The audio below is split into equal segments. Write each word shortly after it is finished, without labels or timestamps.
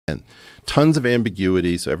and tons of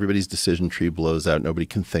ambiguity. So everybody's decision tree blows out. Nobody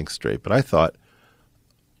can think straight. But I thought,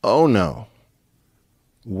 oh no,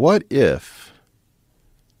 what if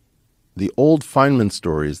the old Feynman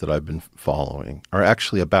stories that I've been following are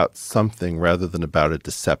actually about something rather than about a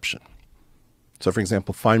deception? So, for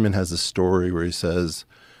example, Feynman has a story where he says,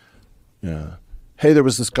 hey, there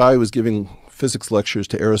was this guy who was giving physics lectures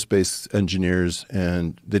to aerospace engineers,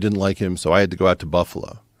 and they didn't like him, so I had to go out to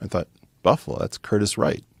Buffalo. I thought, Buffalo, that's Curtis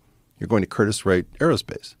Wright. You're going to Curtis Wright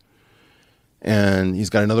Aerospace. And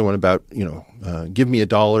he's got another one about, give me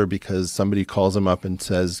 $1 because somebody calls him up and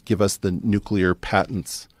says, give us the nuclear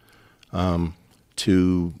patents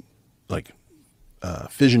to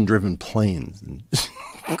fission-driven planes and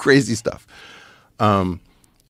crazy stuff.